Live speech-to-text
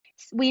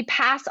we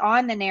pass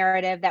on the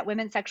narrative that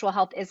women's sexual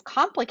health is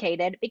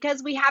complicated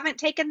because we haven't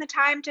taken the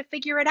time to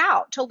figure it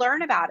out, to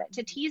learn about it,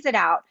 to tease it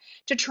out,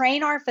 to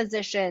train our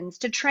physicians,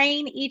 to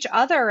train each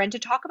other, and to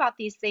talk about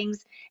these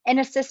things in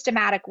a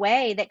systematic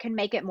way that can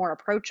make it more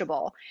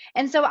approachable.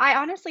 And so I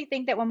honestly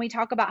think that when we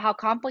talk about how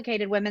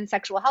complicated women's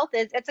sexual health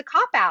is, it's a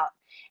cop out.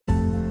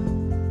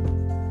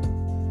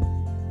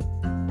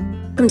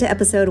 Welcome to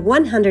episode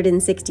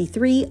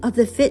 163 of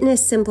the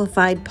Fitness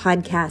Simplified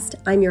podcast.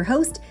 I'm your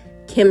host,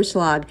 Kim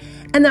Schlag,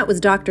 and that was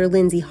Dr.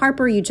 Lindsay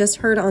Harper you just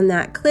heard on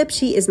that clip.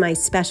 She is my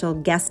special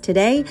guest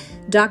today.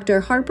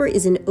 Dr. Harper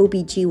is an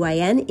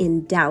OBGYN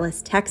in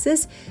Dallas,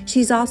 Texas.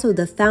 She's also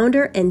the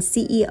founder and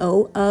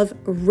CEO of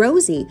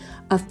Rosie,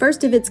 a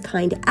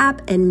first-of-its-kind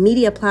app and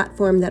media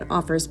platform that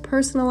offers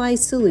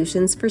personalized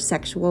solutions for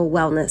sexual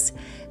wellness.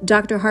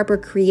 Dr. Harper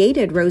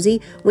created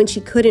Rosie when she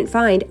couldn't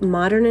find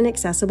modern and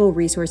accessible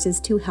resources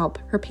to help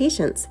her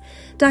patients.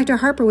 Dr.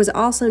 Harper was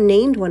also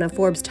named one of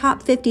Forbes'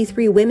 top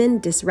 53 women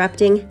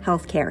disrupting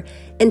healthcare.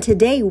 And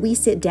today we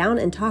sit down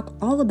and talk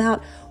all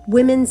about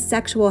women's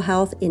sexual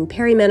health in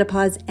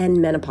perimenopause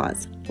and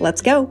menopause.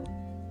 Let's go.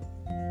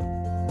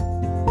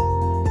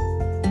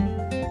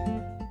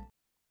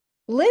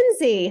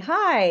 Lindsay,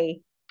 hi.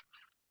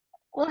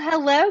 Well,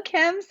 hello,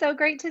 Kim. So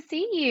great to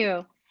see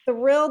you.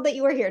 Thrilled that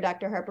you are here,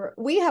 Dr. Harper.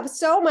 We have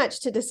so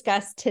much to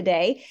discuss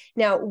today.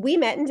 Now, we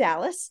met in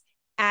Dallas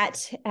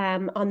at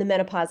on the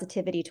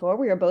Menopositivity Tour.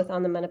 We were both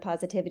on the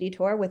Menopositivity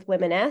Tour with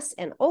Women-S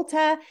and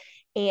Ulta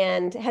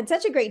and had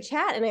such a great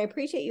chat. And I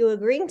appreciate you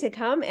agreeing to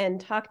come and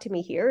talk to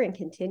me here and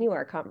continue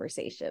our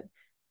conversation.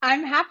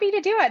 I'm happy to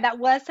do it. That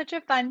was such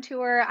a fun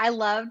tour. I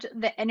loved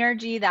the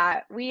energy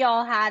that we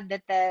all had,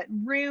 that the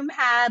room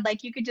had.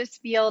 Like you could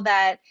just feel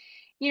that,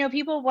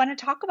 people want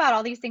to talk about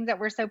all these things that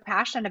we're so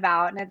passionate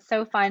about. And it's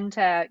so fun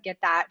to get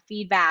that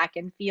feedback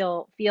and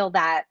feel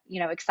that,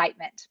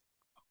 excitement.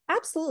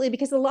 Absolutely,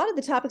 because a lot of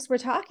the topics we're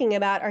talking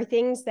about are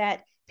things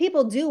that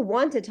people do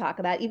want to talk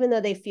about, even though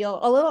they feel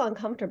a little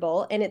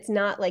uncomfortable and it's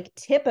not like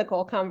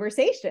typical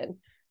conversation.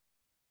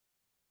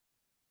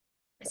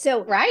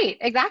 So, Right,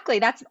 exactly.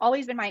 That's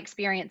always been my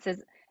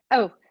experiences.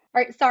 Oh, all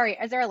right, sorry.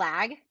 Is there a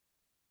lag?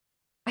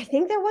 I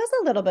think there was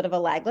a little bit of a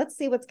lag. Let's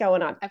see what's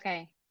going on.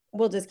 Okay.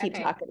 We'll just keep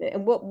Okay. talking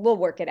and we'll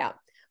work it out.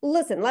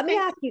 Listen, let me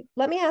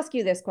ask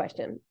you this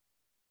question.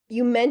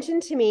 You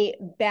mentioned to me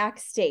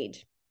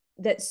backstage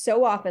that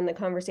so often the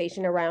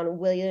conversation around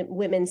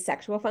women's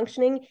sexual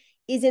functioning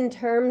is in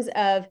terms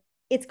of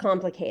it's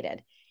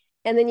complicated.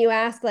 And then you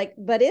ask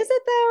but is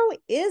it though?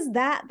 Is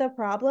that the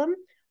problem?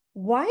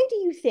 Why do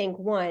you think,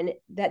 one,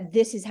 that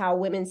this is how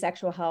women's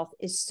sexual health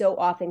is so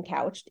often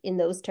couched in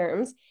those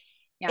terms?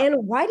 Yeah.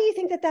 And why do you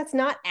think that that's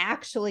not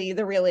actually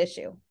the real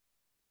issue?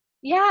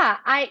 Yeah,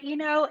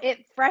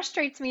 it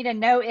frustrates me to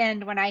no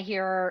end when I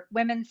hear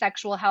women's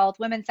sexual health,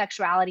 women's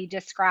sexuality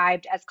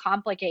described as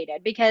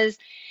complicated because,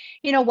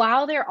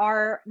 while there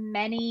are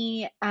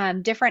many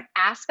different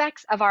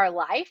aspects of our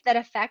life that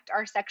affect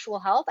our sexual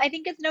health, I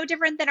think it's no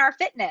different than our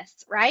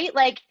fitness, right?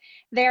 Like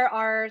there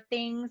are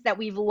things that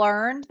we've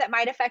learned that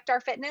might affect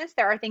our fitness.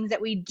 There are things that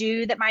we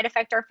do that might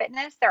affect our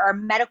fitness. There are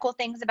medical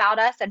things about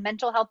us and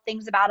mental health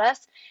things about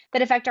us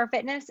that affect our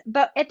fitness.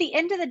 But at the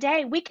end of the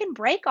day, we can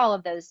break all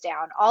of those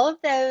down. All of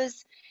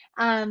those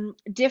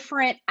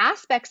different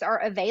aspects are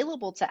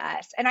available to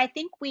us. And I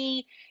think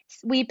we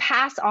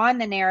pass on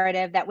the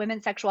narrative that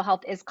women's sexual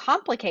health is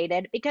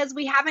complicated because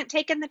we haven't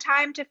taken the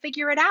time to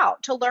figure it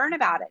out, to learn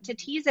about it, to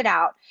tease it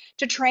out,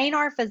 to train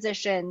our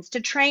physicians,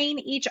 to train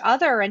each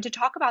other, and to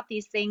talk about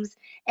these things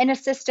in a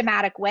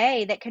systematic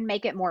way that can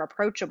make it more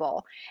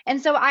approachable.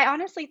 And so I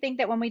honestly think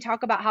that when we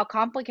talk about how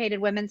complicated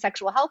women's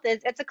sexual health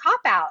is, it's a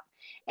cop out.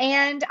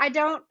 And I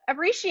don't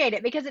appreciate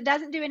it because it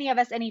doesn't do any of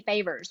us any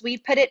favors.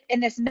 We've put it in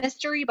this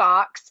mystery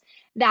box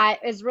that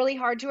is really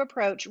hard to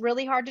approach,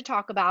 really hard to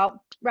talk about,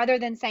 rather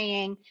than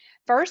saying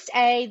first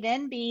A,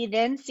 then B,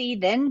 then C,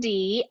 then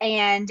D.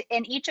 And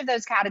in each of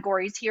those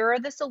categories, here are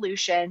the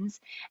solutions.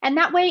 And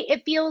that way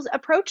it feels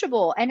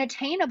approachable and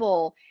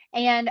attainable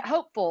and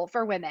hopeful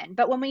for women.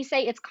 But when we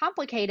say it's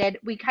complicated,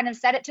 we kind of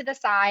set it to the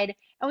side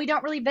and we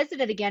don't really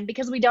visit it again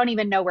because we don't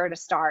even know where to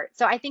start.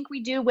 So I think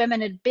we do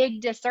women a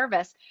big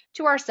disservice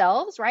to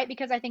ourselves, right?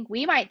 Because I think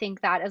we might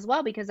think that as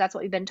well, because that's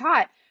what we've been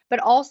taught, but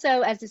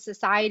also as a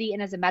society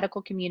and as a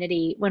medical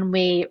community when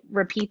we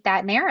repeat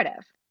that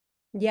narrative.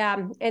 Yeah.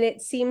 And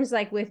it seems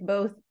like with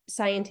both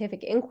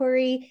scientific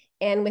inquiry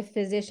and with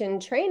physician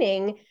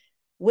training,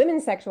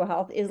 women's sexual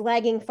health is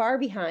lagging far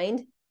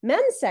behind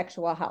men's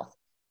sexual health.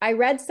 I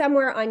read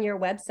somewhere on your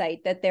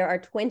website that there are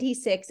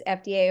 26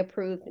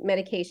 FDA-approved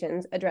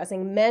medications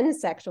addressing men's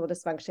sexual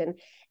dysfunction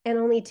and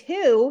only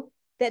 2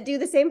 that do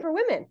the same for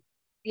women.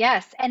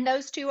 Yes, and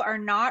those 2 are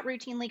not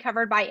routinely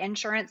covered by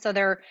insurance, so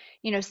they're,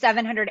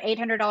 $700,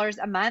 $800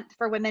 a month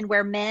for women,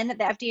 where men, the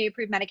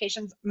FDA-approved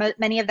medications,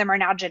 many of them are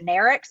now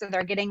generic, so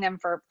they're getting them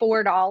for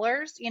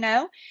 $4,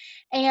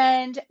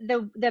 and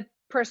the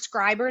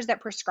prescribers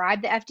that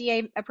prescribe the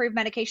FDA approved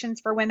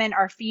medications for women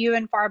are few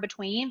and far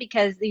between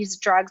because these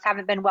drugs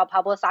haven't been well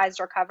publicized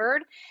or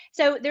covered.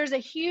 So there's a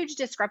huge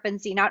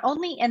discrepancy, not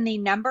only in the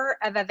number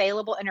of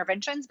available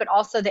interventions, but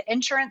also the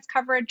insurance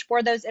coverage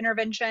for those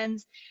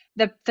interventions,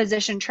 the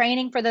physician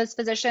training for those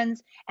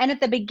physicians. And at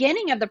the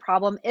beginning of the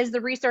problem is the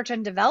research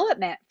and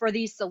development for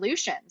these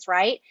solutions,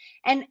 right?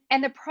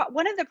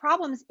 One of the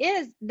problems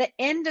is the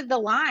end of the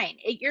line.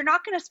 You're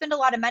not going to spend a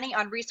lot of money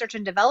on research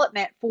and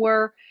development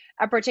for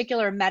a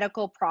particular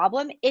medical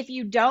problem if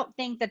you don't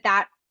think that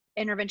that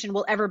intervention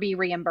will ever be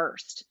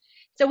reimbursed.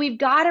 So we've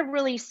got to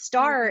really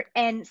start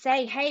and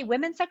say, hey,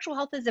 women's sexual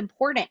health is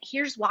important.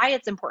 Here's why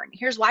it's important.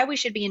 Here's why we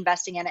should be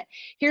investing in it.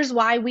 Here's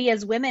why we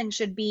as women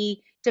should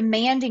be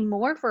demanding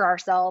more for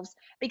ourselves,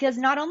 because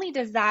not only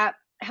does that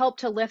help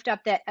to lift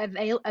up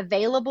the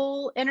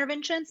available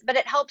interventions, but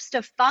it helps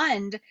to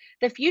fund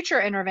the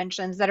future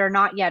interventions that are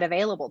not yet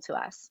available to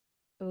us.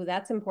 Oh,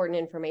 that's important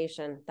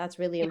information. That's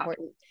really Yeah.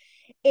 important.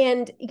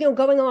 And,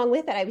 going along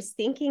with that, I was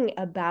thinking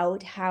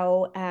about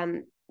how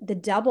the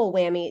double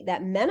whammy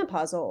that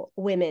menopausal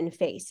women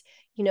face,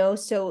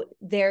 so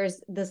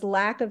there's this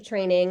lack of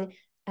training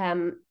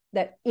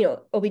that,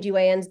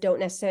 OBGYNs don't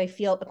necessarily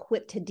feel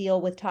equipped to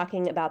deal with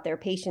talking about their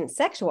patient's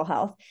sexual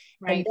health.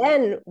 Right. And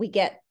then we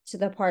get to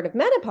the part of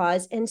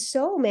menopause, and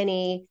so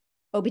many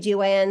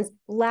OBGYNs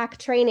lack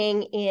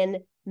training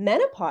in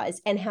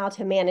menopause and how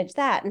to manage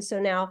that. And so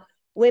now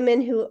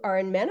women who are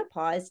in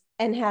menopause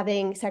and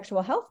having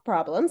sexual health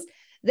problems,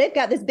 they've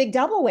got this big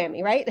double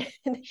whammy, right?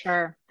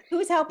 Sure.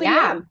 Who's helping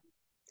Yeah. them?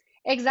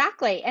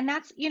 Exactly. And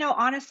that's,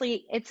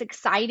 honestly, it's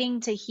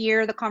exciting to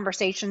hear the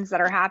conversations that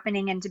are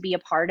happening and to be a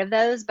part of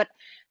those. But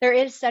there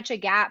is such a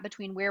gap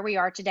between where we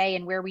are today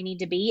and where we need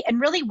to be,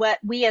 and really what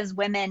we as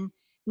women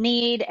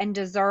need and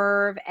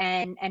deserve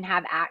and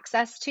have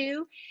access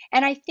to.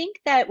 And I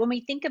think that when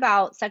we think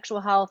about sexual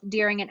health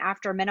during and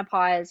after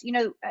menopause,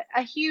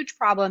 a huge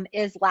problem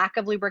is lack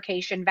of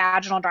lubrication,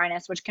 vaginal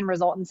dryness, which can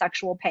result in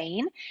sexual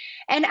pain.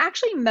 And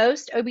actually,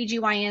 most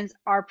OBGYNs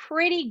are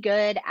pretty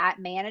good at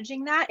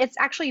managing that. It's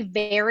actually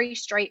very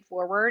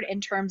straightforward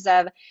in terms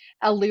of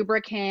a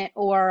lubricant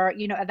or,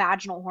 a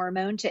vaginal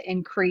hormone to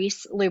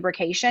increase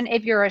lubrication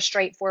if you're a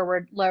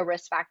straightforward low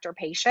risk factor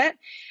patient.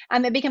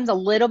 It becomes a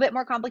little bit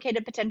more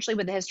complicated potentially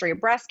with a history of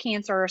breast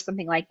cancer or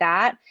something like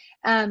that.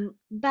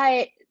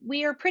 But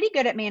we are pretty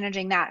good at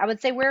managing that. I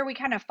would say where we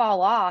kind of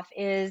fall off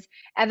is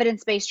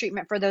evidence-based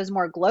treatment for those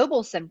more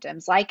global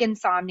symptoms like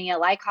insomnia,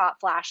 like hot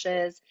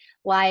flashes,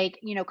 like,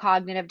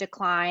 cognitive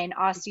decline,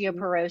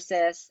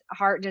 osteoporosis,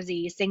 heart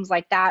disease, things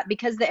like that,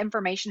 because the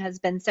information has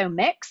been so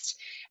mixed.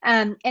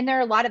 And there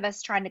are a lot of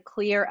us trying to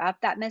clear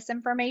up that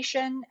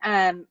misinformation,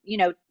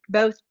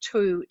 both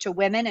to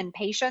women and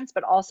patients,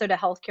 but also to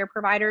healthcare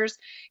providers,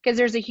 because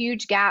there's a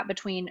huge gap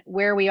between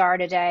where we are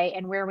today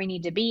and where we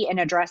need to be in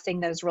addressing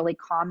those really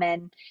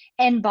common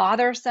and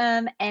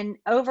bothersome and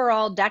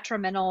overall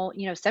detrimental,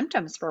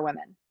 symptoms for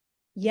women.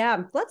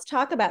 Yeah, let's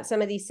talk about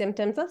some of these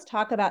symptoms. Let's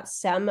talk about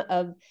some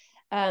of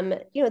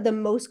the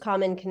most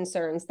common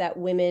concerns that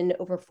women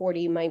over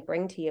 40 might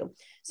bring to you.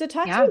 So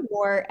talk to me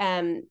more.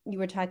 You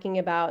were talking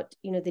about,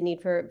 the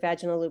need for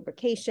vaginal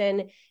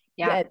lubrication.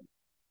 Yeah.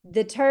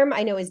 The term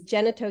I know is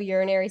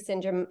genitourinary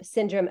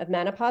syndrome of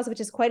menopause, which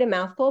is quite a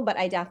mouthful, but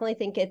I definitely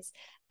think it's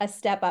a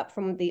step up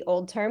from the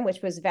old term,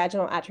 which was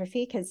vaginal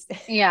atrophy, because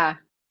Yeah.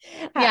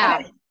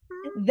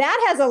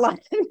 that has a lot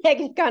of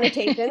negative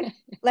connotations.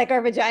 Like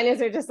our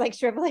vaginas are just like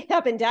shriveling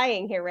up and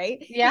dying here,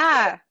 right?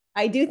 Yeah.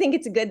 I do think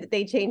it's good that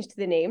they changed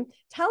the name.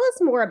 Tell us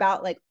more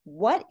about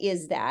what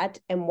is that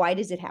and why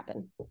does it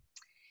happen?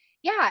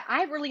 Yeah,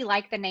 I really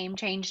like the name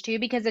change too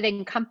because it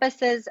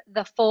encompasses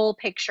the full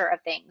picture of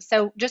things.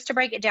 So just to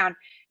break it down,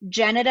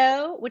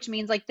 genito, which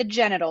means like the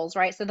genitals,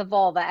 right? So the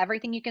vulva,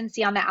 everything you can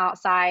see on the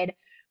outside,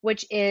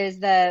 which is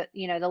the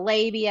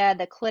labia,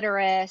 the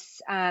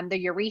clitoris, the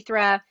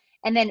urethra,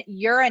 and then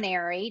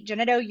urinary,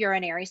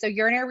 genitourinary. So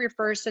urinary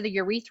refers to the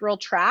urethral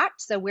tract,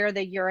 so where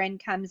the urine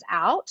comes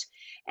out.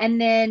 And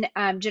then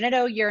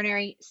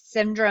genitourinary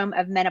syndrome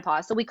of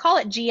menopause. So we call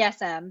it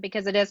GSM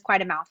because it is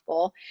quite a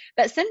mouthful.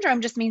 But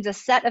syndrome just means a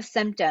set of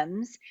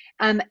symptoms.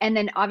 And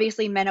then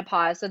obviously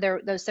menopause. So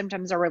those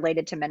symptoms are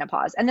related to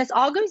menopause. And this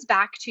all goes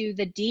back to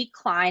the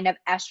decline of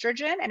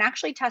estrogen and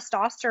actually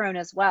testosterone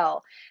as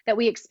well that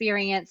we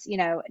experience,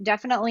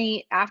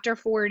 definitely after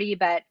 40,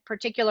 but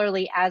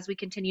particularly as we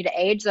continue to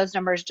age, those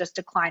numbers just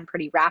decline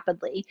pretty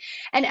rapidly.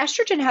 And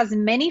estrogen has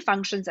many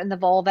functions in the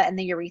vulva and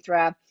the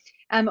urethra.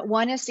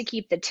 One is to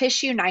keep the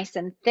tissue nice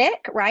and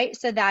thick, right?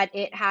 So that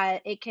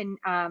it can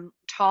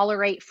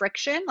tolerate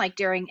friction like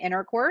during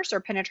intercourse or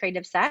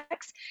penetrative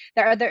sex.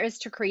 The other is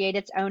to create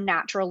its own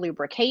natural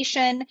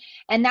lubrication.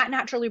 And that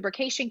natural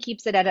lubrication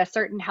keeps it at a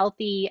certain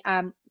healthy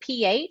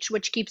pH,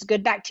 which keeps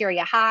good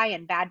bacteria high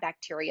and bad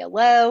bacteria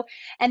low.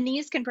 And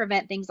these can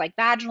prevent things like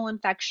vaginal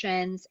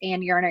infections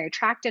and urinary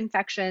tract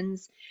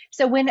infections.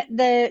 So when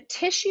the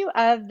tissue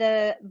of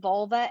the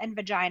vulva and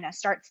vagina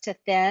starts to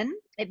thin,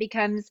 it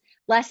becomes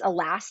less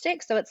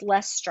elastic, so it's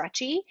less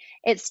stretchy.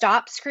 It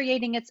stops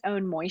creating its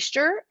own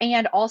moisture,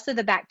 and also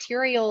the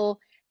bacterial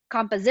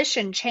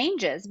composition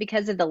changes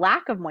because of the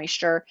lack of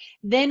moisture,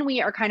 then we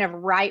are kind of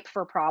ripe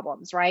for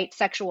problems, right?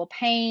 Sexual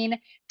pain,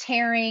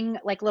 tearing,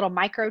 like little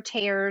micro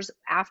tears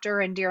after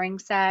and during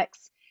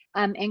sex,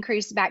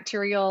 increased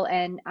bacterial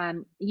and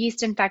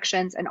yeast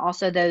infections, and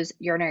also those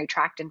urinary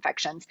tract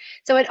infections.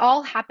 So it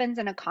all happens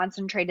in a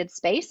concentrated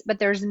space, but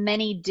there's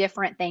many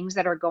different things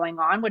that are going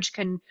on, which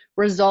can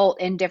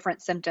result in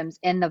different symptoms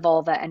in the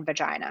vulva and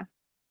vagina.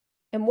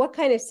 And what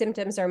kind of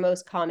symptoms are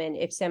most common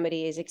if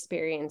somebody is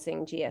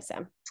experiencing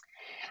GSM?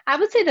 I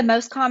would say the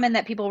most common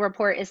that people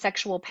report is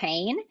sexual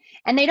pain,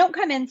 and they don't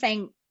come in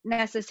saying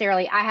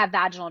necessarily, I have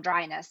vaginal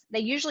dryness.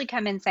 They usually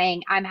come in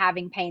saying, I'm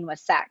having pain with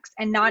sex,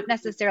 and not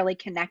necessarily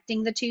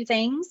connecting the two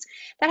things.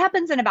 That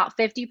happens in about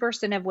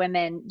 50% of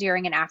women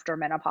during and after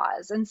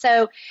menopause. And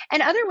so,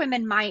 and other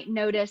women might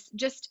notice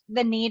just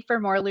the need for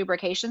more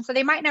lubrication. So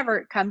they might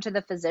never come to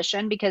the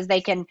physician because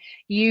they can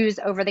use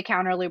over the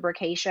counter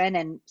lubrication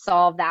and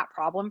solve that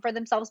problem for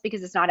themselves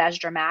because it's not as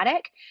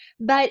dramatic.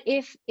 But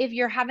if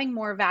you're having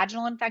more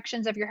vaginal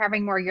infections, if you're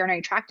having more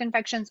urinary tract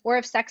infections, or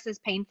if sex is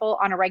painful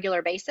on a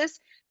regular basis,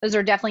 those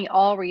are definitely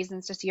all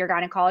reasons to see your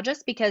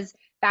gynecologist, because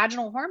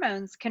vaginal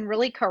hormones can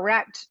really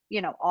correct,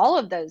 all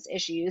of those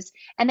issues,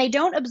 and they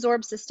don't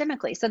absorb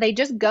systemically. So they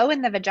just go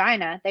in the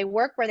vagina, they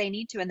work where they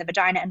need to in the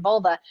vagina and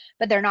vulva,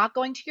 but they're not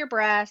going to your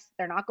breasts,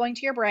 they're not going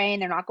to your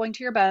brain, they're not going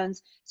to your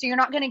bones. So you're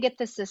not going to get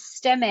the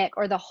systemic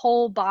or the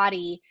whole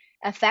body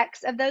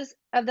effects of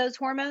those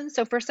hormones.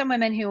 So for some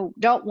women who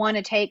don't want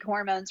to take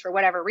hormones for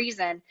whatever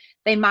reason,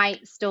 they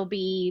might still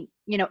be,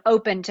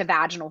 open to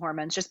vaginal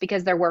hormones just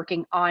because they're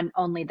working on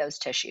only those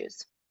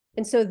tissues.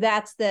 And so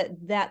that's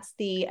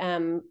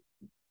the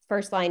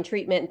first line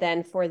treatment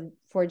then for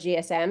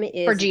GSM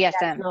is for GSM.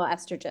 vaginal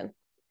estrogen.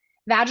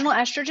 Vaginal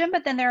estrogen,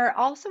 but then there are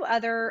also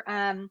other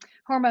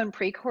hormone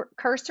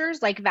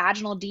precursors like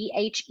vaginal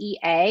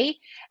DHEA,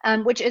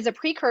 which is a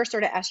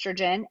precursor to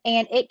estrogen,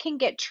 and it can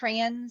get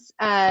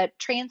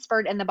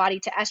transferred in the body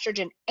to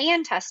estrogen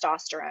and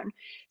testosterone.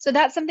 So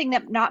that's something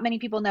that not many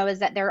people know, is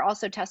that there are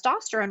also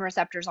testosterone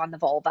receptors on the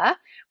vulva,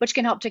 which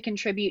can help to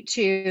contribute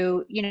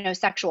to,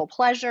 sexual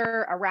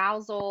pleasure,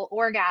 arousal,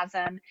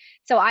 orgasm.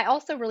 So I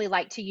also really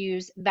like to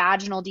use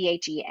vaginal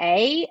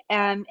DHEA.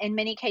 In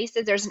many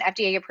cases, there's an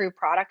FDA approved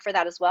product for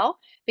that as well,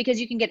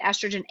 because you can get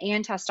estrogen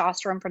and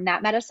testosterone from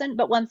that medicine.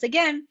 But once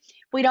again,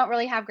 we don't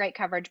really have great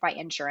coverage by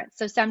insurance.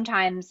 So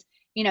sometimes,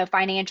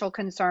 financial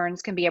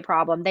concerns can be a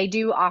problem. They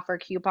do offer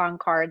coupon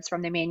cards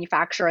from the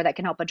manufacturer that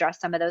can help address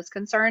some of those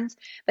concerns,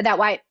 but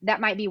that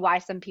might be why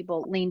some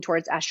people lean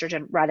towards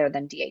estrogen rather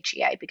than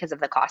DHEA, because of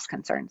the cost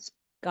concerns.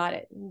 Got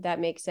it. That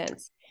makes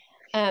sense.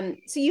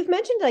 So you've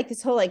mentioned like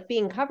this whole like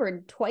being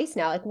covered twice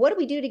now. Like, what do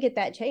we do to get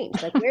that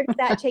change? Like, where does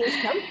that change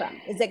come from?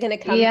 Is it going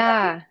to come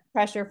from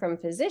pressure from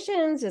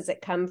physicians? Does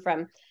it come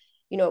from,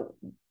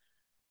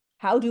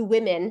 how do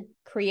women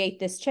create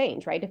this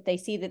change, right? If they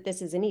see that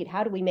this is a need,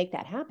 how do we make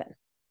that happen?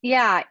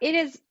 Yeah, it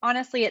is.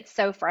 Honestly, it's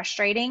so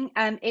frustrating.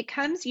 It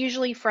comes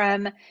usually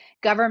from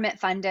government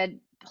funded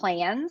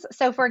plans.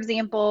 So, for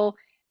example,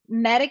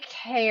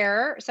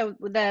 Medicare, so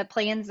the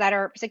plans that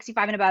are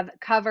 65 and above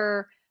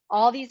cover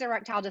all these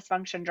erectile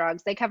dysfunction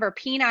drugs. They cover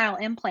penile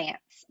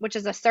implants, which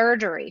is a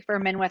surgery for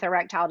men with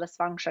erectile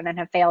dysfunction and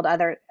have failed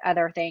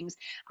other things.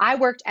 I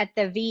worked at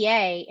the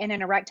VA in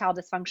an erectile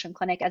dysfunction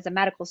clinic as a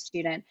medical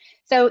student.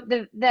 So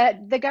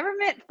the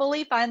government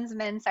fully funds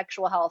men's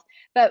sexual health,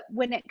 but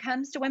when it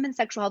comes to women's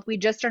sexual health, we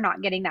just are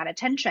not getting that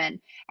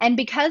attention. And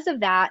because of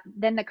that,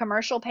 then the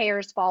commercial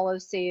payers follow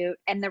suit,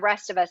 and the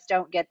rest of us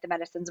don't get the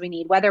medicines we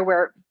need, whether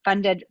we're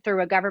funded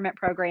through a government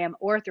program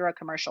or through a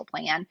commercial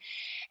plan.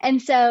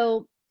 And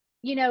so,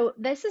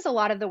 this is a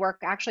lot of the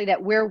work actually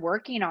that we're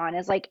working on,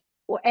 is like,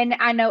 and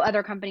I know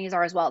other companies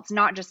are as well. It's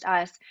not just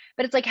us,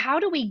 but it's like, how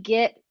do we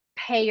get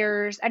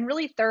payers and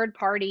really third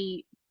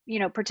party,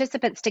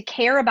 participants to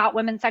care about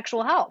women's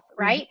sexual health,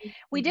 right? Mm-hmm.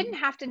 We didn't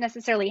have to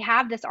necessarily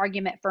have this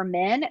argument for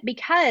men,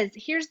 because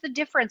here's the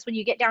difference when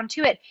you get down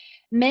to it.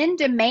 Men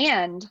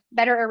demand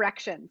better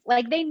erections.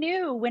 Like, they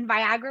knew when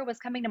Viagra was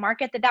coming to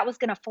market that was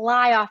going to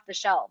fly off the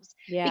shelves,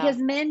 because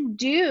men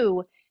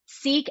do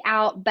seek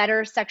out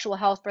better sexual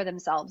health for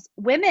themselves.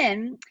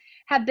 Women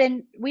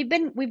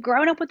we've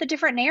grown up with a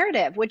different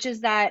narrative, which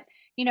is that,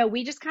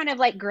 we just kind of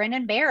like grin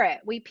and bear it.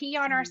 We pee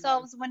on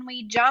ourselves when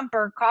we jump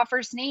or cough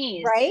or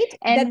sneeze. Right.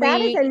 And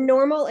that is a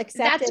normal,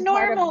 accepted that's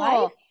normal. part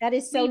of life. That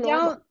is so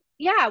normal.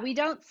 We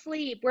don't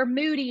sleep. We're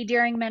moody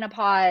during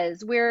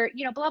menopause. We're,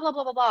 blah, blah,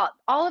 blah, blah, blah.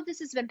 All of this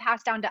has been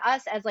passed down to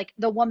us as like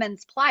the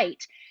woman's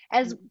plight,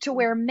 as to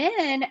where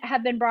men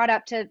have been brought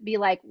up to be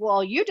like,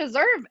 well, you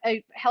deserve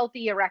a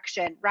healthy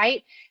erection,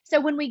 right?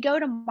 So when we go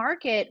to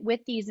market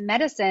with these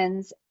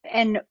medicines,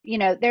 and,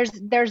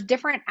 there's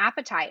different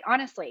appetite,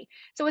 honestly.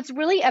 So it's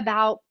really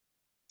about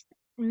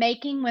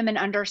making women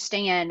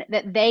understand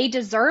that they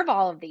deserve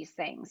all of these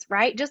things,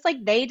 right? Just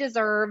like they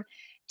deserve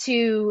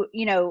to,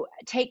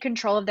 take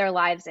control of their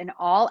lives in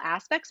all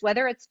aspects,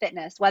 whether it's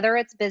fitness, whether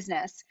it's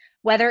business,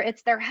 whether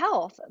it's their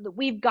health.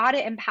 We've got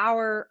to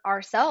empower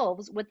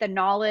ourselves with the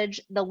knowledge,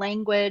 the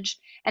language,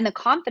 and the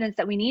confidence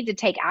that we need to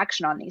take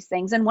action on these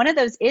things. And one of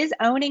those is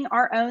owning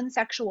our own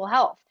sexual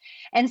health.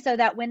 And so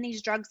that when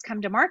these drugs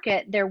come to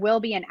market, there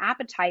will be an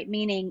appetite,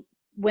 meaning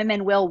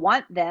women will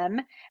want them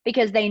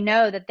because they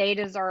know that they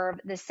deserve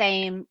the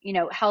same,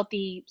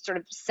 healthy sort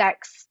of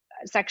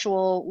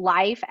sexual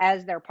life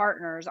as their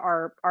partners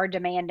are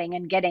demanding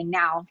and getting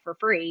now for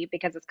free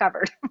because it's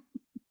covered.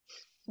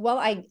 Well,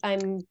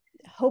 I'm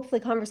hopefully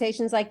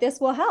conversations like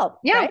this will help.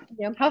 Yeah,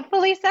 right?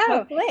 hopefully so.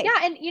 Hopefully. Yeah.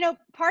 And,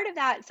 part of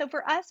that, so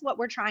for us, what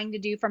we're trying to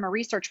do from a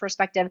research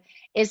perspective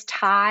is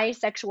tie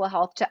sexual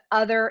health to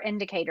other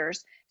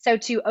indicators. So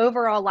to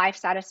overall life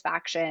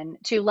satisfaction,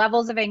 to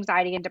levels of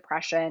anxiety and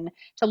depression,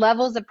 to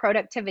levels of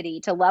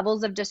productivity, to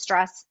levels of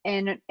distress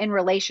in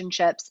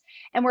relationships.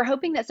 And we're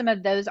hoping that some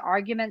of those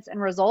arguments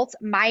and results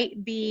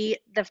might be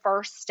the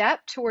first step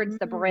towards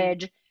the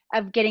bridge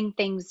of getting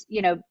things,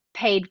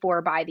 paid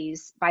for by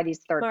these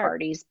third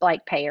parties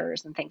like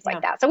payers and things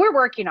like that. So we're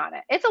working on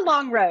it. It's a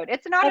long road.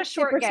 It's not a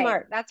short game.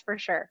 Smart. That's for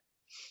sure.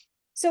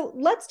 So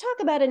let's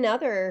talk about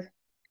another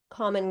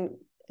common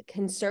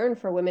concern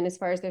for women as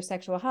far as their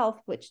sexual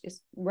health, which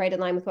is right in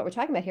line with what we're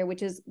talking about here,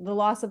 which is the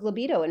loss of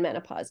libido in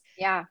menopause.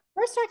 Yeah.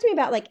 First, talk to me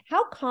about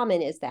how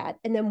common is that?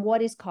 And then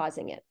what is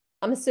causing it?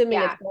 I'm assuming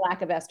it's the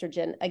lack of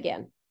estrogen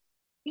again.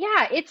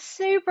 Yeah, it's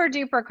super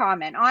duper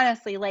common,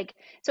 honestly.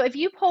 So if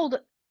you polled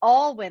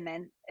all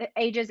women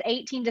ages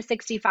 18 to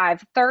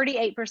 65,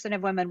 38%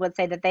 of women would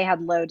say that they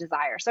had low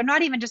desire. So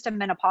not even just a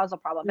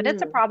menopausal problem, but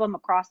it's a problem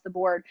across the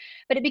board.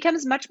 But it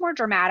becomes much more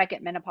dramatic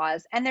at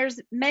menopause. And there's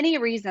many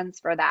reasons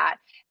for that.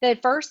 The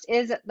first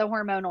is the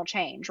hormonal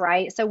change,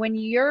 right? So when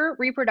your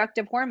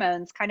reproductive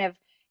hormones kind of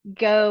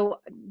go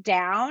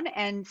down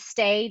and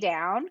stay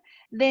down,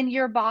 then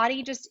your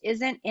body just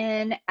isn't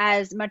in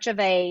as much of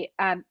a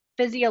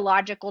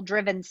physiological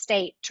driven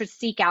state to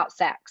seek out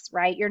sex,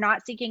 right? You're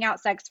not seeking out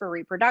sex for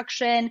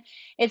reproduction.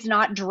 It's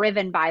not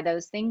driven by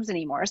those things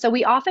anymore. So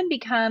we often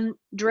become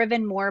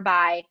driven more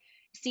by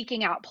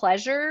seeking out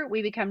pleasure.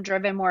 We become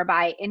driven more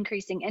by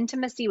increasing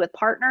intimacy with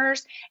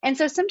partners. And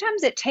so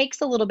sometimes it takes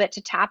a little bit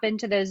to tap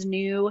into those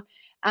new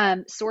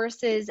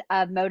sources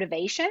of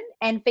motivation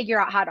and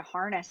figure out how to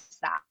harness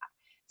that.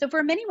 So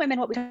for many women,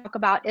 what we talk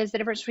about is the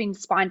difference between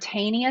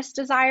spontaneous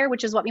desire,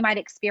 which is what we might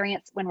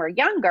experience when we're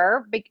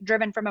younger,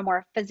 driven from a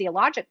more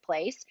physiologic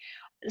place,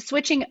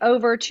 switching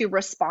over to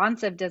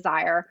responsive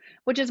desire,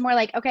 which is more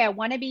like, okay, I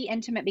want to be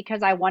intimate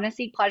because I want to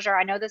seek pleasure.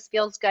 I know this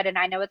feels good and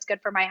I know it's good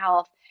for my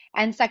health.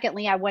 And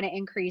secondly, I want to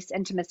increase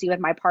intimacy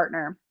with my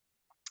partner.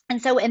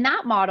 And so in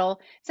that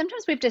model,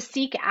 sometimes we have to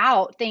seek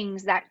out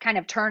things that kind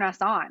of turn us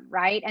on,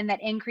 right? And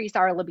that increase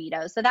our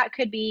libido. So that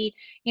could be,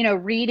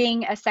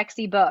 reading a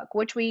sexy book,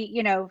 which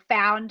we,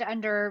 found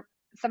under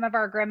some of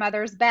our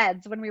grandmother's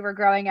beds when we were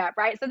growing up,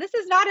 right? So this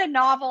is not a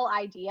novel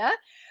idea,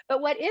 but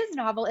what is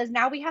novel is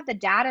now we have the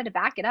data to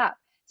back it up.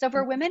 So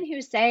for women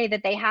who say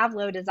that they have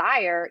low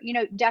desire,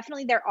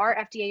 definitely there are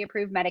FDA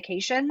approved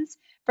medications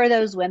for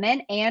those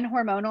women, and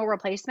hormonal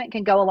replacement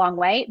can go a long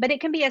way, but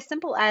it can be as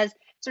simple as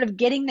sort of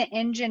getting the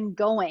engine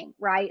going,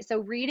 right? So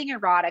reading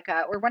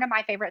erotica, or one of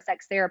my favorite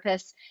sex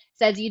therapists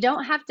says, you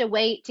don't have to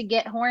wait to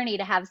get horny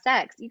to have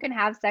sex. You can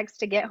have sex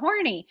to get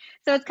horny.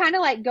 So it's kind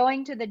of like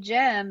going to the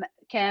gym,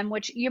 Kim,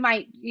 which you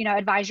might,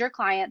 advise your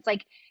clients,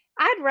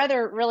 I'd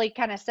rather really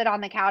kind of sit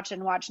on the couch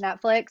and watch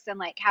Netflix and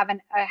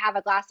have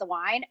a glass of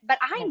wine. But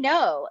I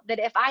know that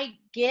if I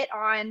get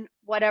on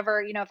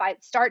whatever, if I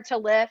start to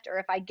lift or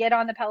if I get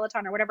on the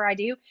Peloton or whatever I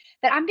do,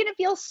 that I'm going to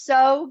feel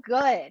so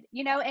good,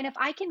 and if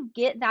I can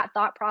get that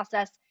thought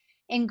process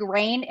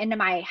ingrained into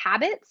my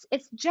habits,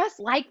 it's just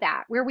like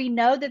that, where we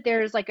know that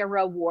there's a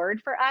reward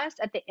for us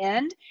at the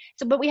end.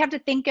 So, but we have to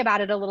think about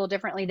it a little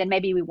differently than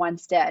maybe we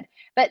once did.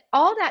 But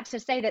all that to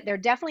say that there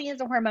definitely is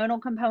a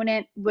hormonal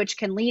component, which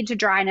can lead to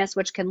dryness,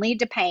 which can lead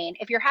to pain.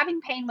 If you're having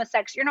pain with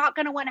sex, you're not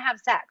going to want to have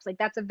sex.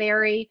 That's a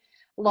very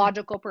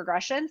logical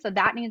progression. So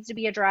that needs to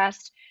be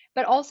addressed.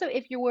 But also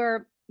if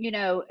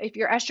if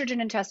your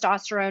estrogen and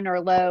testosterone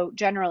are low,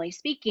 generally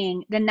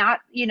speaking, then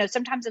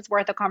sometimes it's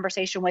worth a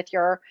conversation with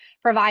your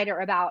provider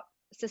about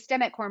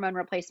systemic hormone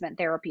replacement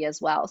therapy as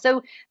well.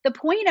 So the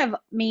point of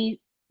me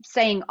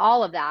saying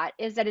all of that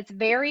is that it's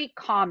very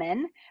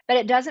common, but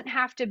it doesn't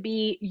have to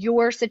be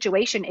your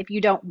situation if you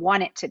don't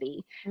want it to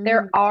be.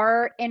 There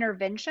are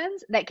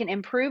interventions that can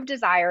improve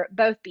desire,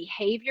 both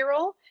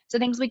behavioral, so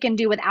things we can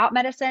do without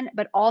medicine,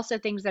 but also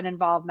things that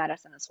involve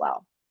medicine as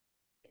well.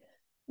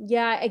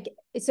 Yeah.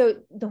 So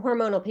the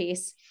hormonal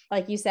piece,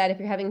 like you said, if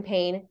you're having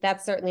pain,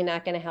 that's certainly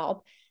not going to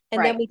help.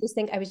 And then we just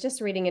think, I was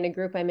just reading in a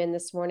group I'm in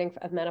this morning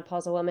of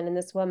menopausal women, and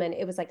this woman,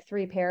 it was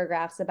 3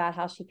 paragraphs about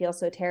how she feels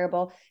so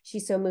terrible.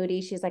 She's so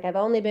moody. She's like, I've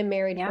only been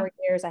married 4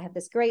 years. I have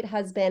this great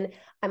husband.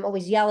 I'm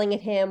always yelling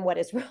at him. What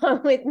is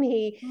wrong with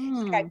me?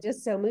 I'm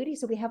just so moody.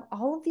 So we have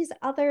all of these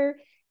other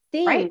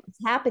thing Right. that's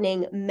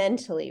happening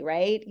mentally,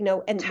 right? And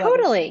whether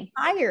Totally.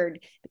 we're tired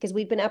because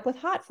we've been up with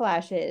hot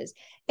flashes,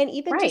 and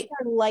even just Right.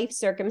 our life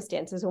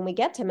circumstances when we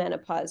get to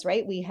menopause,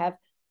 right? We have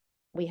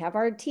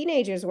our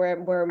teenagers where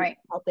we're Right.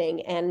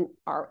 helping, and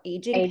our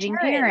aging Aging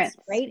parents, parents.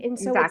 right? And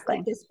so it's like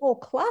Exactly. this whole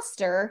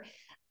cluster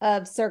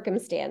of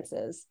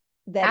circumstances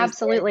that is where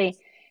Absolutely.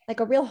 like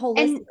a real And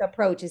holistic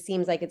approach, it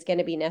seems like it's going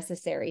to be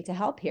necessary to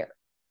help here.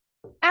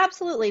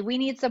 absolutely. We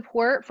need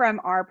support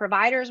from our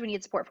providers. We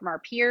need support from our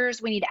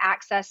peers. We need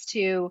access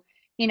to,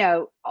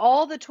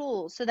 all the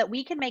tools so that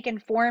we can make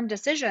informed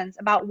decisions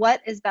about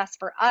what is best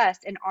for us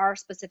in our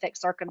specific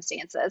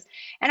circumstances.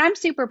 And I'm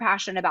super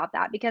passionate about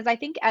that because I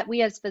think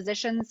we as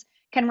physicians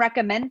can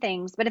recommend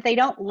things, but if they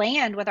don't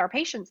land with our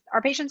patients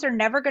are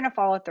never going to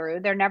follow through.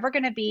 They're never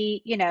going to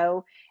be,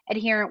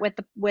 adherent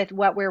with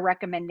what we're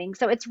recommending.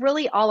 So it's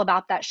really all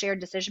about that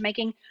shared decision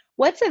making.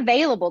 What's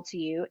available to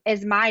you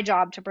is my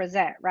job to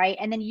present, right?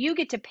 And then you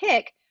get to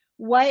pick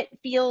what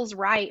feels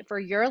right for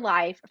your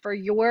life, for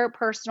your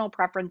personal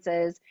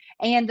preferences,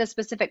 and the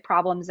specific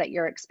problems that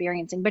you're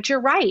experiencing. But you're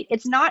right,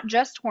 it's not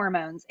just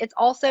hormones, it's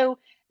also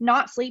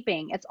not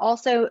sleeping. It's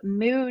also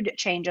mood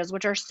changes,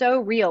 which are so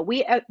real.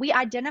 We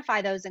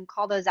identify those and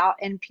call those out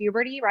in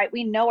puberty, right?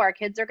 We know our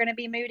kids are going to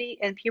be moody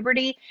in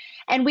puberty,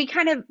 and we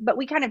kind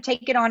of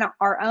take it on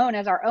our own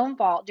as our own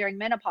fault during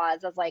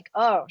menopause as like,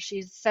 oh,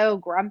 she's so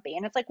grumpy.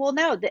 And it's like, well,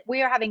 no, that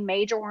we are having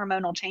major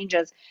hormonal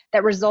changes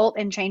that result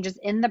in changes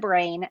in the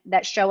brain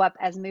that show up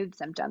as mood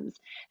symptoms.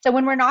 So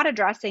when we're not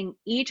addressing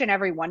each and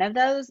every one of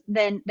those,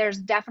 then there's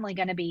definitely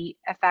going to be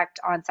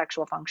effect on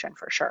sexual function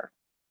for sure.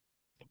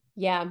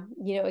 Yeah,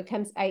 it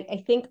comes,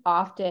 I think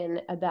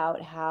often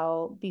about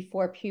how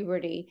before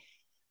puberty,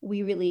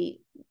 we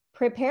really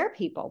prepare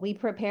people. We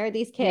prepare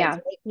these kids, Yeah.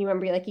 right? You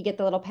remember, like, you get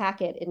the little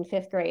packet in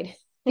fifth grade,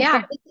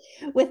 Yeah.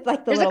 right? With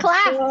like the There's a little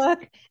class.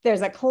 book,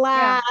 there's a Yeah.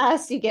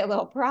 class, you get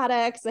little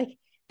products. Like,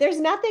 there's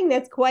nothing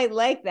that's quite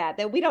like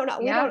that we don't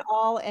Yeah.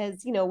 all,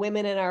 as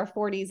women in our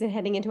 40s and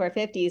heading into our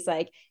 50s,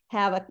 like,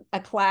 have a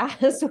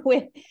class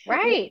with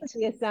Right.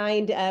 the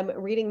assigned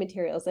reading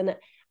materials. And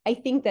I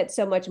think that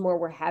so much more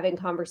we're having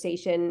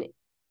conversation.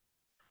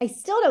 I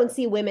still don't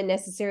see women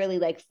necessarily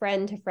like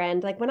friend to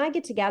friend. Like, when I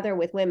get together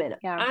with women,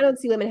 Yeah. I don't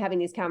see women having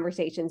these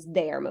conversations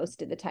there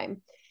most of the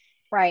time.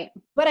 Right.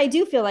 But I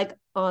do feel like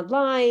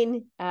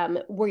online,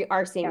 we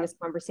are seeing Yeah. this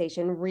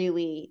conversation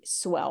really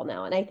swell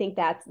now, and I think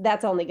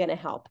that's only going to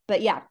help.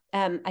 But yeah,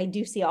 I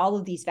do see all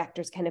of these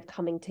factors kind of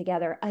coming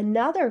together.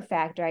 Another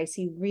factor I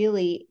see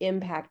really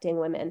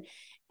impacting women,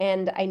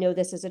 and I know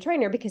this as a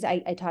trainer because I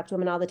talk to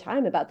women all the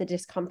time about the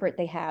discomfort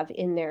they have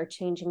in their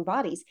changing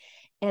bodies,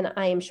 and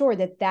I am sure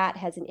that that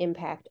has an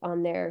impact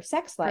on their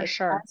sex For life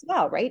sure. as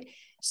well, right?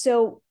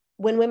 So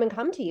when women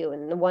come to you,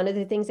 and one of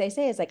the things they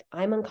say is like,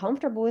 I'm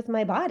uncomfortable with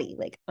my body,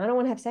 like, I don't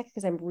want to have sex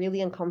because I'm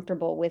really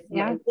uncomfortable with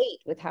my Yeah.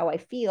 weight, with how I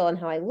feel and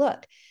how I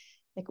look.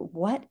 Like,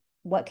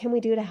 what can we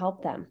do to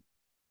help them?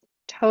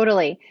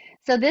 Totally.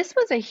 So this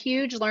was a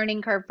huge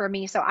learning curve for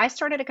me. So I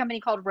started a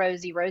company called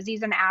Rosie.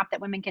 Rosie's an app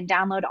that women can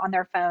download on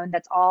their phone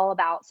that's all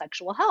about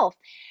sexual health.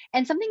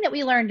 And something that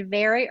we learned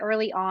very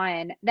early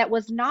on that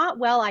was not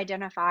well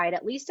identified,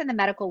 at least in the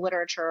medical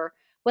literature,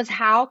 was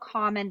how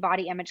common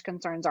body image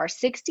concerns are.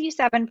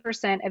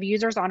 67% of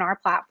users on our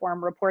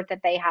platform report that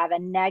they have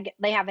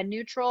a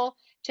neutral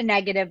to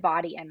negative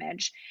body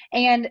image.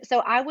 And so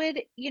I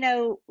would,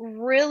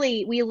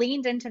 really, we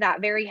leaned into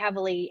that very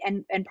heavily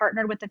and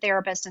partnered with the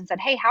therapist and said,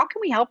 hey, how can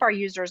we help our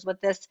users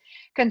with this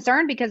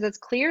concern? Because it's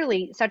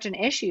clearly such an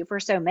issue for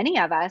so many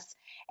of us.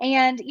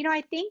 And,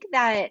 I think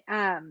that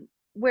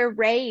we're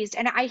raised,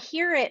 and I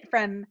hear it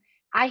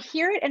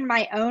in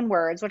my own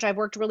words, which I've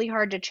worked really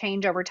hard to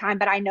change over time,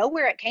 but I know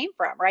where it came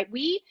from, right?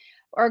 We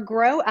or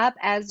grow up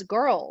as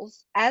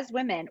girls, as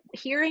women,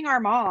 hearing our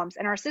moms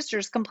and our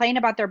sisters complain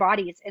about their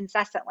bodies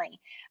incessantly.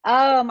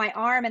 Oh, my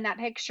arm in that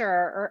picture,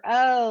 or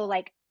oh,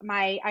 like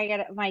my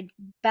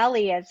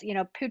belly is,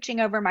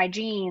 pooching over my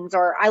jeans,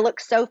 or I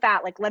look so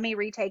fat, like let me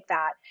retake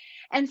that.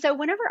 And so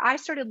whenever I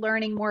started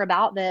learning more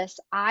about this,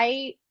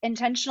 I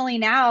intentionally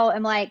now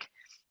am like,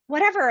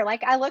 whatever,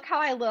 like I look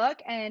how I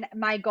look, and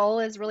my goal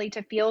is really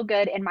to feel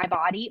good in my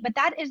body. But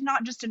that is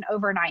not just an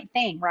overnight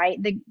thing, right?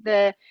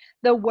 The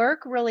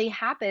work really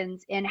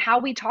happens in how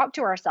we talk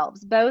to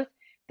ourselves, both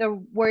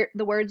the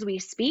words we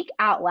speak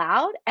out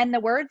loud and the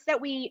words that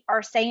we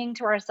are saying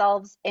to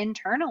ourselves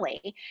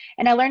internally.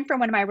 And I learned from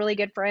one of my really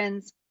good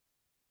friends,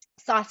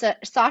 Sasha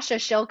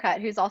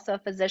Shilcutt, who's also a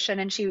physician,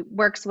 and she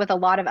works with a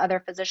lot of other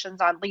physicians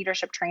on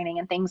leadership training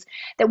and things,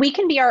 that we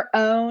can be our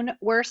own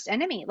worst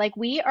enemy. Like,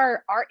 we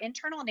are our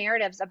internal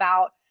narratives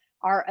about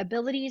our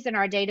abilities in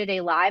our day-to-day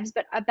lives,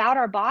 but about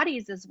our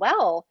bodies as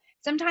well.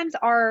 Sometimes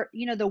are,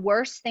 the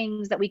worst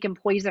things that we can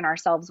poison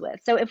ourselves with.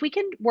 So if we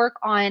can work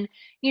on,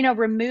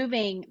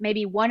 removing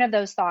maybe one of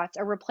those thoughts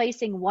or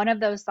replacing one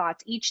of those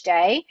thoughts each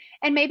day,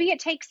 and maybe it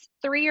takes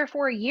 3 or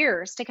 4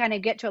 years to kind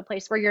of get to a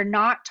place where you're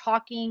not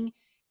talking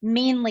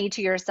meanly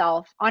to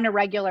yourself on a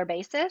regular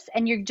basis,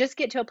 and you just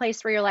get to a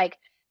place where you're like,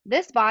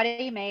 this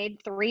body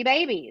made 3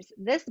 babies.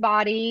 This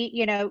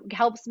body,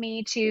 helps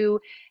me to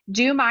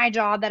do my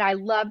job that I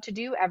love to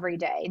do every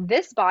day.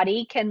 This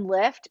body can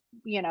lift,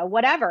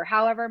 whatever,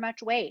 however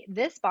much weight.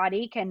 This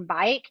body can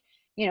bike,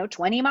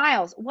 20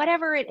 miles,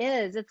 whatever it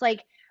is. It's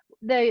like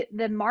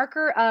the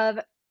marker of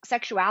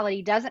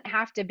sexuality doesn't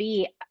have to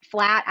be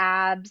flat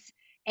abs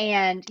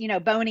and,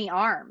 bony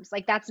arms.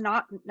 Like that's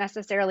not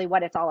necessarily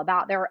what it's all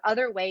about. There are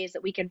other ways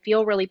that we can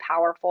feel really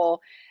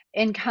powerful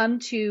and come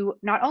to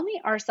not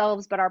only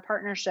ourselves but our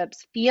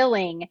partnerships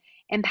feeling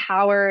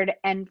empowered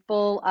and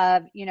full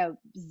of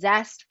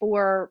zest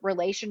for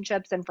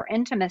relationships and for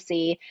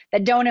intimacy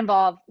that don't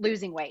involve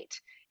losing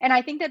weight. And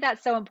I think that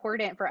that's so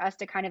important for us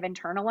to kind of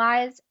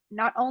internalize,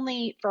 not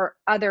only for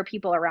other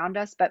people around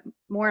us but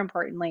more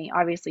importantly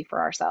obviously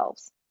for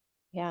ourselves.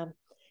 Yeah.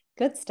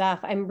 Good stuff.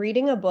 I'm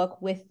reading a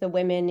book with the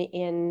women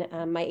in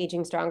my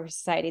Aging Stronger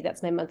Society.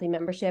 That's my monthly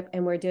membership.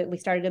 And we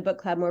started a book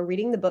club. And we're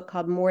reading the book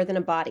called More Than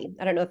a Body.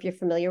 I don't know if you're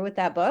familiar with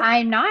that book.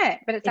 I'm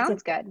not, but it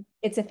sounds good.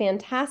 It's a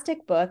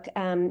fantastic book.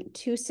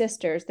 Two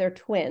sisters, they're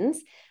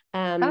twins,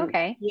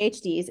 Okay.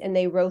 PhDs, and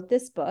they wrote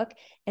this book.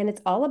 And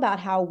it's all about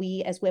how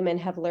we as women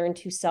have learned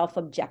to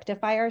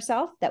self-objectify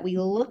ourselves, that we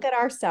look at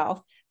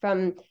ourselves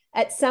from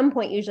at some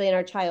point, usually in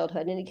our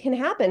childhood, and it can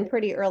happen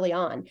pretty early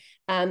on.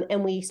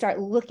 And we start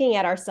looking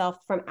at ourselves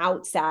from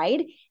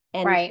outside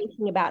and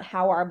thinking about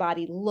how our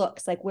body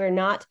looks. Like we're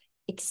not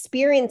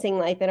experiencing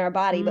life in our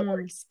body, but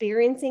we're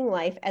experiencing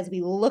life as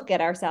we look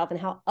at ourselves and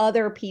how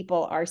other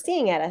people are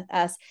seeing at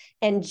us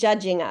and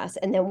judging us.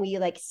 And then we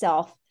like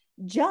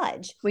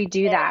self-judge. We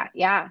do that.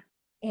 Yeah.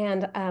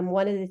 And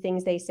one of the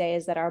things they say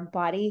is that our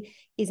body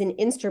is an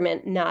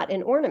instrument, not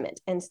an ornament.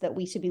 And so that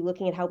we should be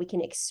looking at how we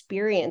can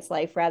experience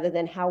life rather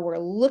than how we're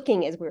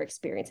looking as we're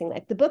experiencing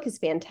life. The book is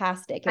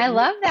fantastic. I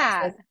love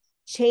that.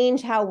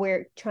 Change how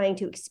we're trying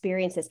to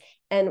experience this.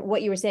 And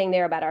what you were saying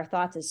there about our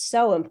thoughts is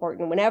so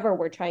important. Whenever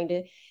we're trying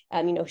to,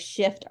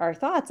 shift our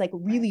thoughts, like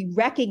really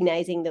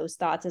recognizing those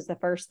thoughts is the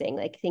first thing,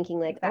 like thinking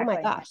like, exactly. Oh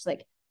my gosh,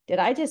 like, did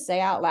I just say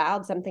out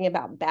loud something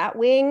about bat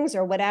wings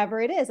or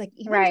whatever it is? Like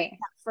even that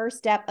first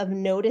step of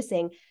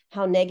noticing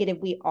how negative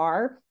we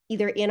are,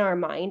 either in our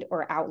mind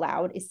or out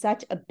loud, is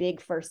such a big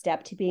first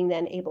step to being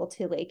then able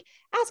to like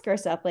ask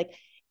ourselves, like,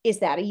 is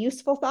that a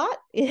useful thought?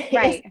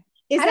 Right.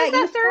 How does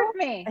that serve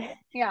me?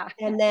 Yeah.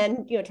 And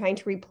then, trying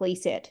to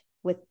replace it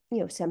with,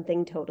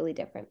 something totally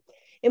different.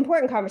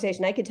 Important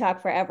conversation. I could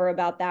talk forever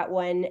about that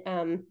one.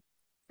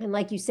 And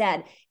like you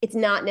said, it's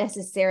not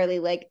necessarily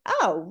like,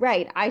 oh,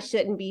 right, I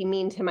shouldn't be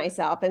mean to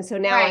myself. And so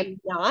now I'm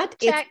not.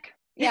 Check.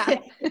 Yeah.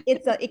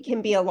 It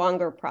can be a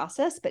longer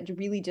process, but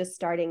really just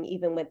starting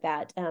even with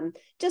that,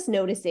 just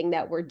noticing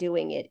that we're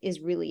doing it is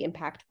really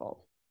impactful.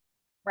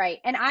 Right.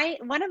 And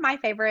one of my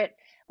favorite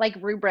like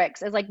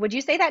rubrics is like, would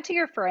you say that to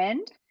your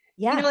friend?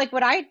 Yeah. Like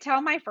would I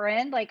tell my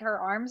friend like her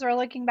arms are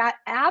looking bad?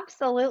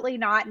 Absolutely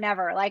not.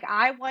 Never. Like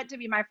I want to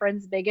be my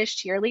friend's biggest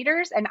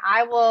cheerleaders and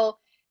I will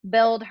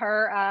build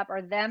her up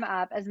or them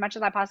up as much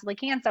as I possibly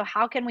can. So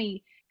how can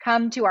we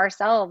come to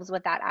ourselves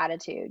with that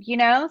attitude,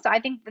 So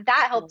I think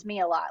that helped me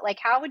a lot. Like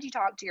how would you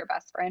talk to your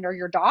best friend or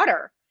your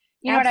daughter?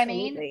 You know what I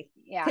mean?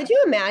 Yeah. Could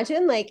you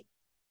imagine like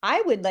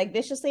I would like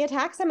viciously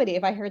attack somebody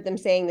if I heard them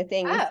saying the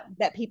things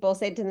that people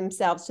say to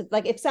themselves. So,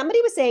 like if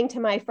somebody was saying to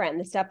my friend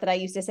the stuff that I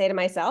used to say to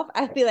myself,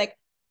 I'd be like,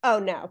 oh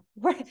no,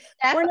 we're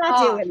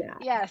not doing that.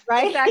 Yes,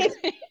 right.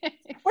 Exactly.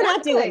 We're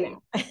not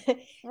doing that.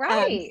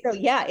 Right. So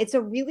yeah, it's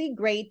a really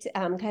great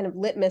kind of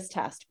litmus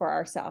test for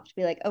ourselves to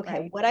be like,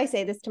 okay, would I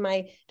say this to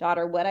my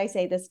daughter? Would I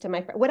say this to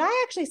my friend? Would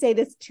I actually say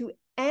this to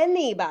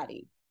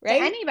anybody? Right.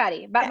 To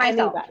anybody but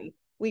myself. Anybody.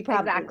 We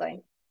probably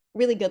exactly.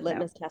 Really good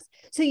litmus test.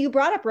 So you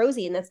brought up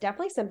Rosie, and that's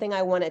definitely something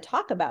I want to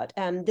talk about.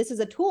 This is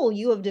a tool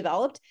you have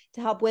developed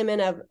to help women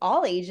of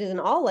all ages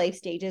and all life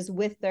stages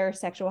with their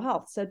sexual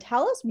health. So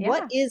tell us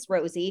what is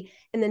Rosie,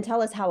 and then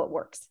tell us how it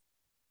works.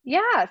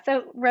 Yeah,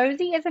 so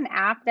Rosie is an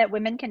app that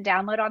women can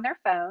download on their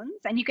phones,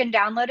 and you can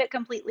download it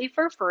completely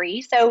for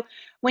free. So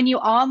when you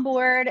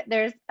onboard,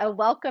 there's a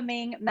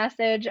welcoming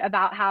message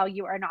about how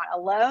you are not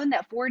alone,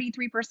 that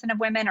 43% of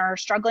women are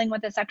struggling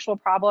with a sexual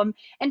problem.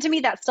 And to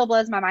me, that still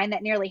blows my mind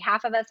that nearly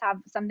half of us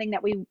have something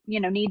that we,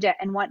 need to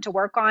and want to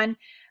work on,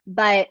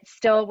 but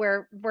still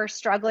we're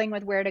struggling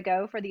with where to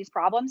go for these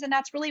problems. And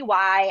that's really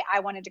why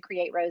I wanted to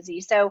create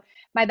Rosie. So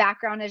my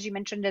background, as you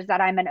mentioned, is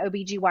that I'm an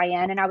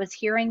OBGYN, and I was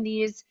hearing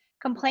these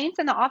complaints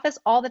in the office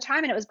all the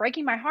time. And it was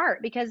breaking my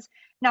heart because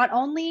not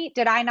only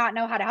did I not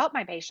know how to help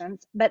my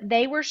patients, but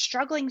they were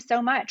struggling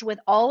so much with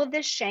all of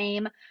this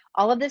shame,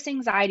 all of this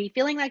anxiety,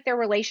 feeling like their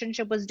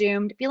relationship was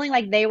doomed, feeling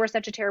like they were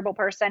such a terrible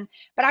person.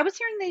 But I was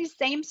hearing these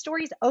same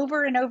stories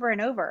over and over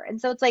and over. And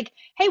so it's like,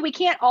 hey, we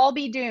can't all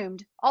be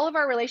doomed. All of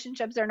our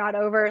relationships are not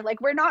over. Like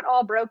we're not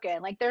all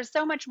broken. Like there's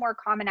so much more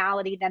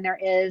commonality than there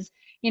is,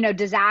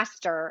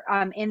 disaster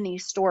in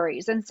these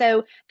stories. And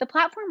so the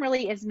platform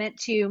really is meant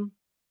to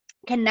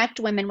connect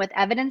women with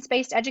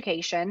evidence-based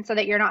education so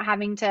that you're not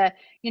having to,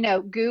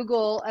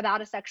 Google about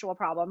a sexual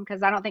problem,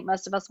 because I don't think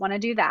most of us want to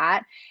do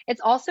that.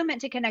 It's also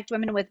meant to connect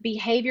women with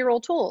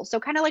behavioral tools. So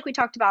kind of like we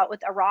talked about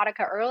with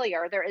erotica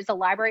earlier, there is a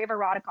library of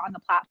erotica on the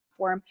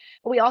platform,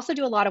 but we also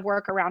do a lot of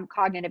work around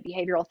cognitive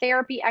behavioral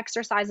therapy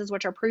exercises,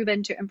 which are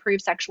proven to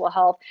improve sexual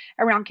health,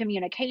 around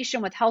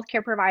communication with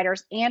healthcare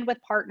providers and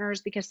with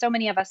partners, because so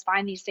many of us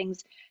find these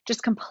things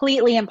just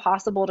completely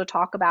impossible to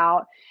talk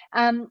about.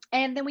 And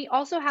then we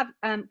also have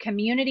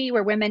community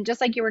where women, just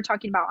like you were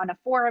talking about on a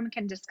forum,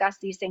 can discuss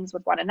these things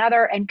with one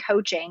another, and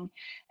coaching,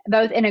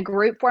 both in a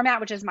group format,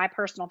 which is my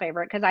personal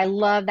favorite, because I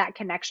love that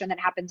connection that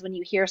happens when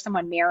you hear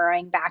someone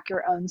mirroring back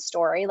your own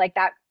story. Like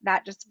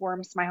that just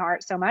warms my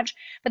heart so much.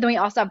 But then we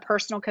also have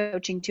personal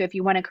coaching too, if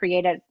you want to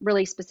create a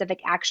really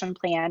specific action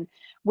plan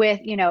with,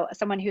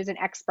 someone who's an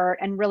expert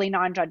and really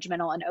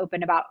non-judgmental and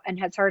open about and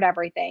has heard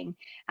everything.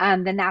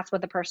 Then that's what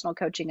the personal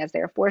coaching is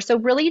there for. So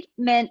really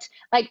meant,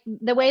 like,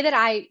 the way that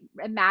I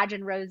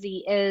imagine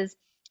Rosie is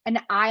an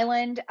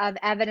island of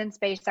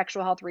evidence-based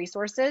sexual health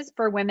resources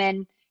for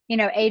women,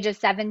 ages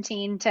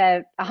 17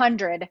 to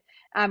 100,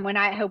 when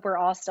I hope we're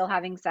all still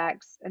having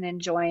sex and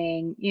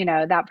enjoying,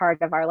 that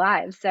part of our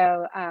lives.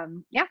 So,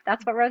 yeah,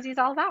 that's what Rosie's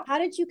all about. How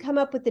did you come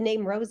up with the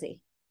name Rosie?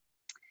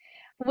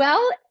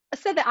 Well,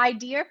 so the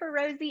idea for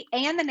Rosie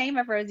and the name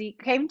of Rosie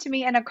came to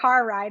me in a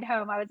car ride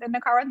home. I was in the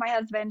car with my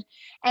husband,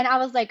 and I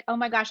was like, oh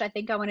my gosh, I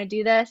think I want to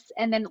do this.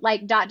 And then,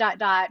 like, dot, dot,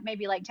 dot,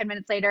 maybe like 10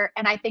 minutes later,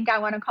 and I think I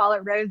want to call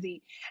it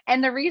Rosie.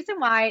 And the reason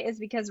why is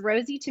because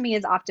Rosie to me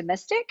is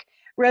optimistic.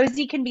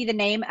 Rosie can be the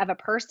name of a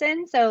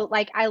person. So,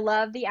 like, I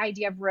love the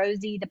idea of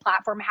Rosie, the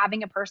platform,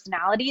 having a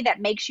personality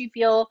that makes you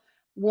feel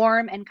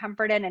warm and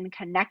comforted and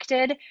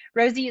connected.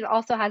 Rosie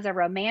also has a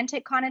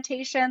romantic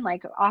connotation,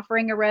 like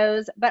offering a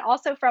rose, but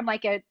also from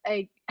like a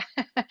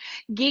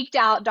geeked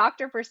out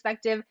doctor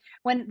perspective,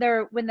 when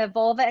the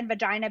vulva and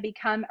vagina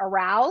become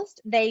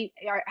aroused, they're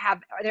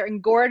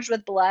engorged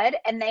with blood,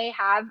 and they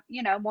have,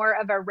 more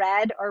of a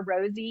red or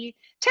rosy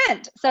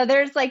tint. So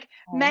there's like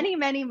many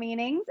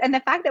meanings, and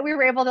the fact that we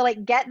were able to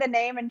like get the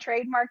name and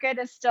trademark it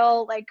is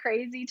still like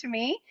crazy to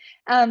me,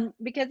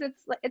 because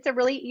it's a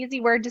really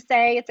easy word to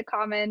say. It's a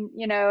common,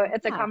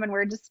 it's a common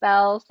word to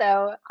spell.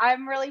 So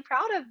I'm really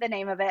proud of the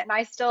name of it, and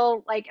I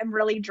still like am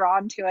really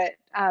drawn to it,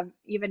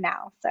 even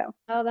now. So.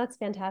 Oh, that's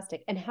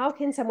fantastic. And how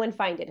can someone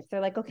find it? If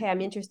they're like, okay,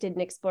 I'm interested in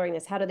exploring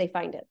this, how do they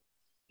find it?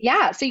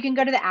 Yeah, so you can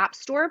go to the App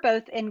Store,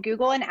 both in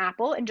Google and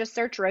Apple, and just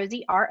search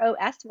Rosie,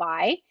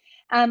 Rosy.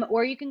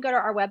 Or you can go to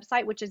our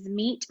website, which is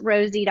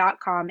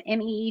meetrosie.com,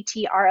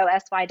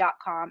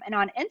 meetrosy.com. And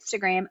on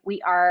Instagram,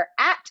 we are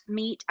at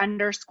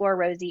meet_Rosie,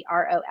 Rosy.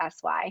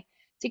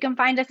 So you can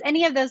find us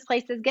any of those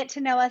places, get to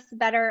know us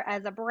better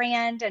as a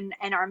brand, and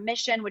our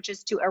mission, which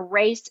is to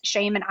erase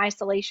shame and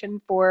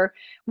isolation for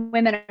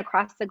women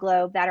across the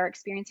globe that are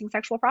experiencing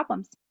sexual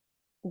problems.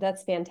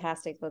 That's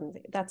fantastic,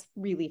 Lindsay. That's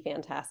really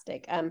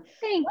fantastic.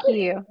 Thank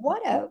you.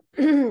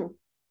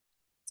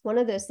 It's one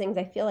of those things.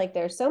 I feel like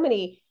there's so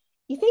many,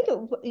 you think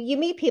you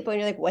meet people and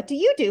you're like, what do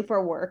you do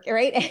for work?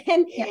 Right.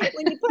 And yeah.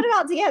 When you put it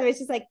all together, it's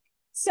just like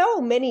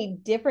so many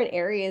different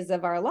areas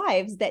of our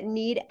lives that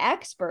need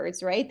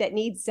experts, right? That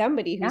need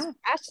somebody who's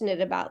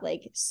passionate about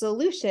like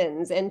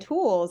solutions and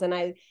tools. And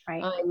I'm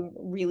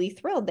really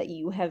thrilled that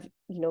you have,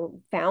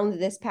 found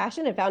this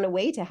passion and found a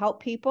way to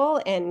help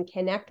people and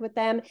connect with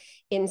them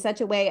in such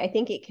a way. I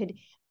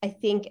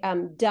think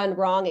done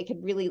wrong, it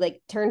could really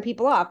like turn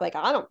people off. Like,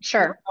 I don't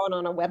going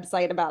on a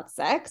website about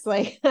sex.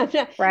 Like, I'm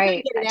not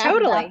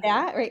totally about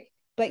that, right?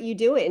 But you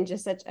do it in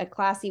just such a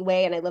classy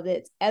way. And I love that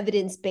it's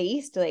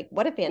evidence-based. Like,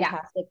 what a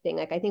fantastic thing.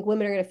 Like, I think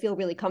women are going to feel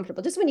really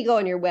comfortable. Just when you go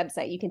on your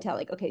website, you can tell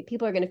like, okay,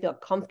 people are going to feel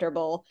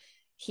comfortable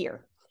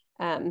here.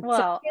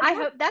 I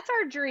hope that's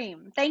our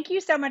dream. Thank you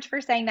so much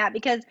for saying that,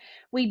 because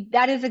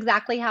that is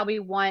exactly how we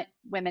want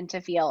women to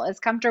feel, is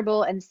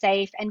comfortable and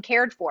safe and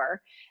cared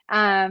for,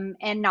 and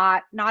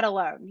not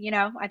alone.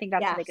 I think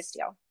that's the biggest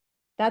deal.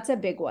 That's a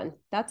big one.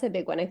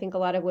 I think a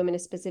lot of women,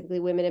 specifically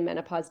women in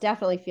menopause,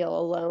 definitely feel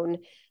alone.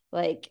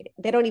 Like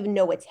they don't even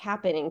know what's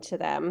happening to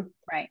them.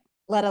 Right.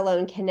 Let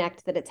alone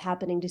connect that it's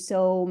happening to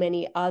so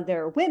many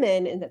other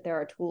women, and that there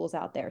are tools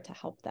out there to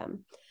help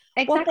them.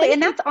 Exactly. Well,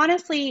 and that's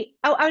honestly,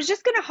 I was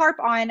just going to harp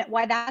on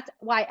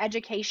why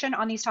education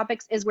on these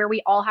topics is where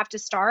we all have to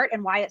start,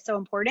 and why it's so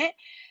important.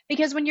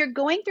 Because when you're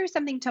going through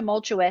something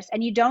tumultuous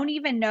and you don't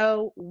even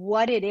know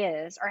what it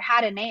is or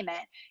how to name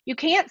it, you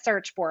can't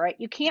search for it.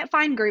 You can't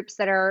find groups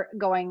that are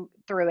going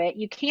through it.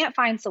 You can't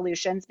find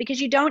solutions because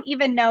you don't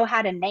even know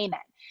how to name it.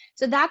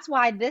 So that's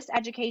why this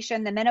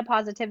education, the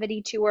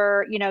Menopositivity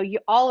Tour,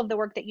 all of the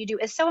work that you do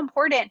is so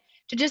important,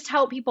 to just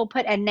help people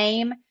put a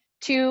name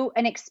to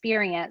an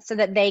experience so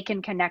that they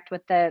can connect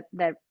with the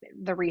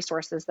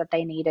resources that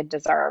they need and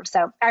deserve.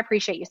 So I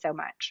appreciate you so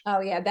much.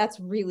 Oh yeah, that's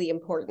really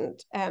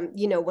important.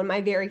 When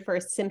my very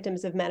first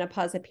symptoms of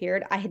menopause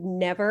appeared, I had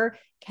never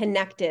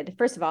connected.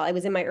 First of all, I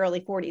was in my early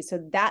 40s.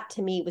 So that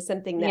to me was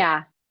something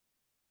that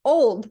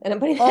old, and I'm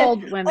putting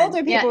old women,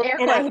 older yeah, people, air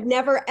and I quotes. had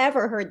never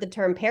ever heard the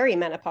term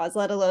perimenopause,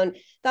 let alone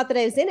thought that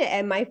I was in it.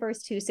 And my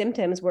first two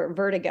symptoms were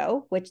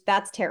vertigo, which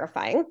that's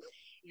terrifying,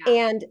 Yeah.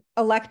 and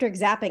electric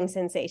zapping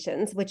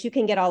sensations, which you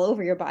can get all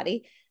over your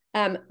body.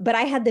 But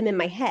I had them in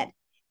my head.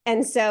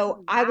 And so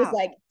Oh, I was wow.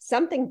 like,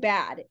 something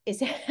bad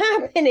is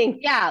happening.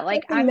 Yeah,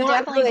 like Something I'm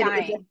not definitely good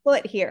is dying.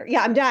 afoot here.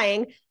 Yeah, I'm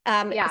dying.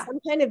 Yeah, Some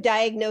kind of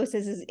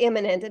diagnosis is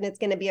imminent, and it's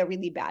going to be a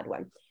really bad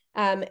one.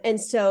 And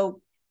so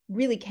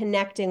really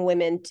connecting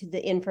women to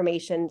the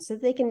information so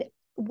they can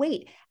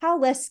wait. How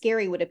less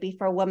scary would it be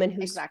for a woman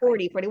who's exactly.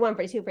 40, 41,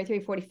 42, 43,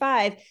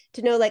 45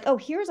 to know, like, oh,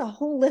 here's a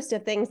whole list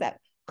of things that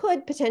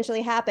could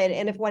potentially happen.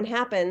 And if one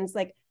happens,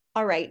 like,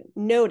 all right,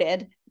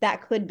 noted,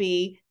 that could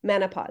be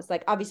menopause.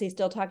 Like, obviously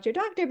still talk to your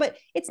doctor, but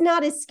it's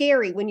not as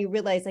scary when you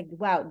realize, like,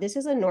 wow, this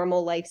is a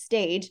normal life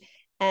stage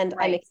and I'm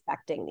Right.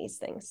 expecting these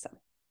things. So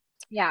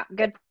Yeah,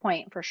 good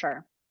point for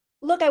sure.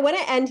 look, I want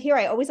to end here.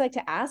 I always like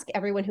to ask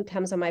everyone who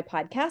comes on my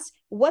podcast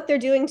what they're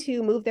doing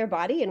to move their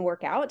body and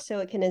work out so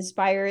it can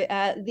inspire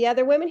the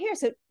other women here.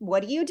 So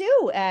what do you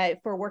do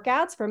for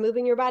workouts, for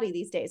moving your body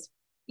these days?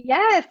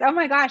 Yes. Oh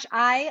my gosh.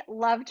 I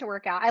love to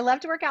work out. I love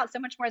to work out so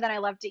much more than I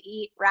love to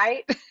eat,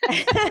 right?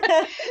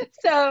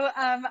 So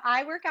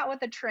I work out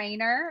with a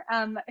trainer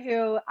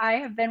who I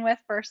have been with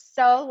for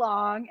so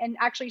long. And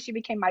actually, she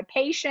became my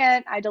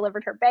patient. I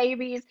delivered her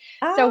babies.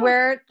 So Oh,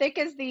 we're thick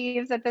as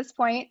thieves at this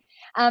point.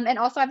 And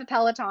also, I have a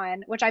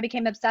Peloton, which I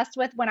became obsessed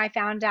with when I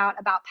found out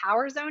about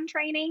Power Zone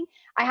training.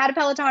 I had a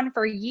Peloton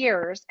for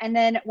years. And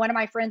then one of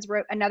my friends,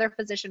 another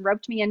physician,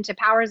 roped me into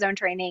Power Zone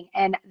training.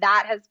 And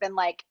that has been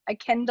like a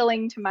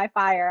kindling to my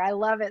fire. I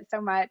love it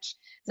so much.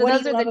 So what do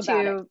those you are the love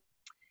about it? two.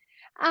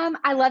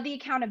 I love the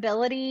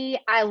accountability.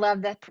 I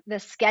love the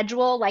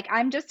schedule. Like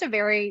I'm just a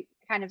very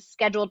kind of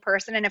scheduled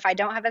person, and if I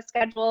don't have a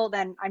schedule,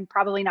 then I'm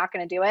probably not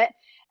going to do it.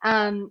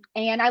 And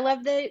I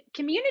love the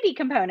community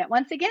component.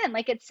 Once again,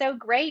 like it's so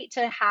great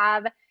to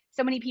have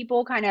so many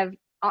people kind of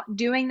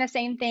doing the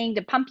same thing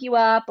to pump you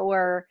up,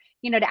 or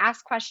to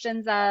ask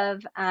questions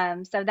of.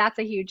 So that's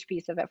a huge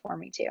piece of it for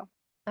me too.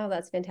 Oh,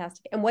 that's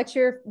fantastic. And what's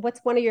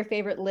one of your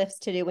favorite lifts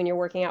to do when you're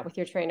working out with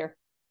your trainer?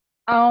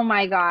 Oh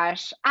my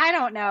gosh. I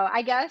don't know.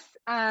 I guess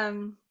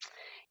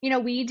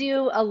we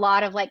do a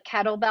lot of like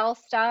kettlebell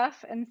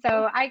stuff. And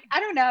so I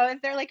don't know,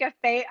 is there like I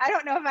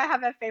don't know if I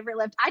have a favorite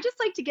lift. I just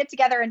like to get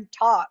together and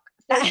talk.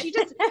 So she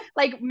just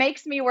like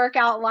makes me work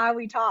out while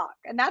we talk.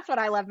 And that's what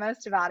I love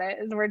most about it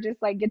is we're just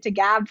like get to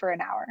gab for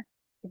an hour.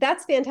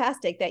 That's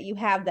fantastic that you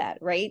have that,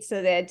 right?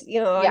 So that, on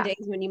Yeah.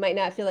 days when you might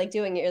not feel like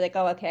doing it, you're like,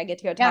 oh, okay, I get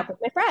to go Yeah. talk with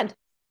my friend.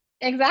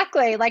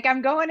 Exactly. Like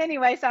I'm going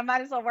anyway, so I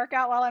might as well work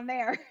out while I'm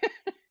there.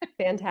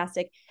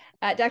 Fantastic.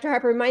 Dr.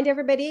 Harper, remind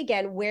everybody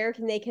again, where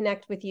can they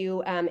connect with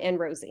you and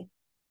Rosie?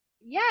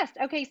 Yes.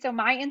 Okay. So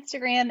my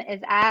Instagram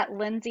is at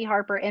Lindsay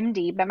Harper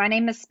MD, but my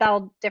name is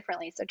spelled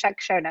differently. So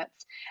check show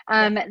notes.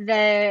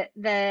 Yeah,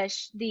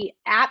 The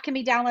app can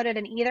be downloaded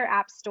in either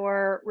app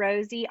store,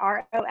 Rosie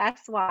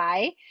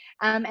ROSY.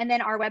 And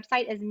then our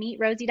website is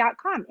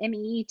meetrosy.com,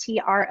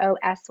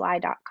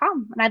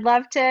 MEETROSY.com. And I'd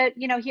love to,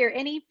 hear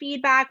any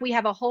feedback. We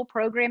have a whole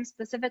program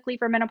specifically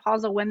for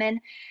menopausal women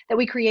that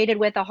we created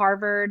with a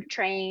Harvard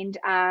trained,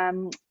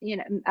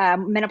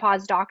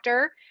 menopause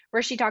doctor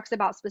where she talks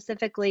about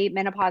specifically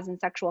menopause and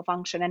sexual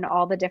function and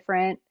all the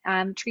different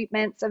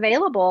treatments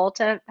available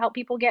to help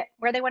people get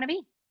where they want to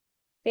be.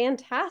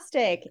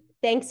 fantastic.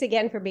 Thanks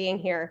again for being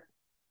here.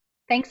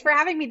 Thanks for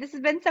having me. This has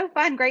been so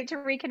fun. Great to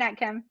reconnect,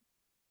 Kim.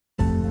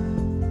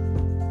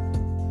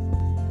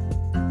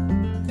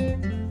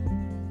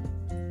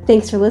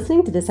 Thanks for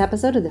listening to this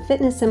episode of the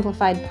Fitness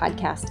Simplified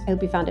podcast. I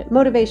hope you found it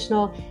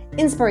motivational,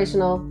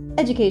 inspirational,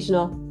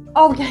 educational,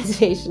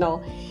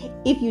 organizational.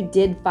 If you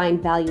did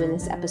find value in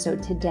this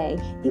episode today,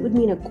 it would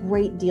mean a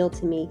great deal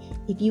to me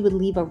if you would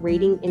leave a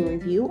rating and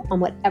review on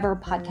whatever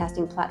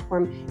podcasting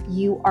platform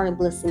you are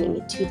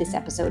listening to this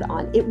episode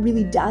on. It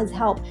really does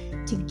help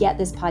to get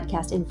this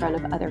podcast in front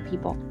of other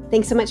people.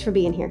 Thanks so much for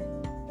being here.